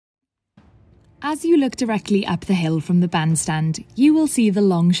As you look directly up the hill from the bandstand, you will see the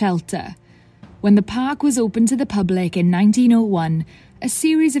Long Shelter. When the park was opened to the public in 1901, a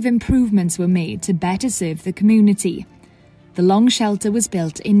series of improvements were made to better serve the community. The Long Shelter was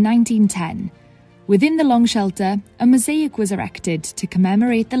built in 1910. Within the Long Shelter, a mosaic was erected to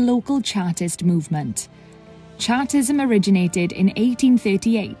commemorate the local Chartist movement. Chartism originated in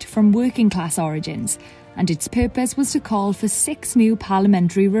 1838 from working class origins, and its purpose was to call for 6 new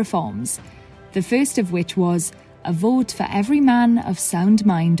parliamentary reforms, the first of which was a vote for every man of sound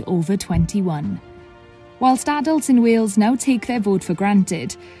mind over 21. Whilst adults in Wales now take their vote for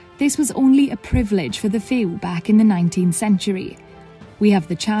granted, this was only a privilege for the few back in the 19th century. We have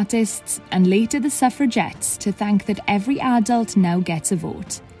the Chartists and later the suffragettes to thank that every adult now gets a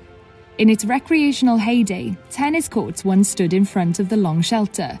vote. In its recreational heyday, tennis courts once stood in front of the Long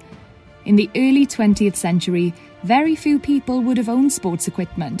Shelter. In the early 20th century, very few people would have owned sports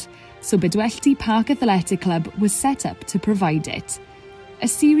equipment, so Bedwellty Park Athletic Club was set up to provide it. A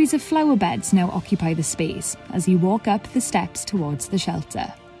series of flower beds now occupy the space as you walk up the steps towards the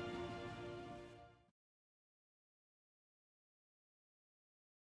shelter.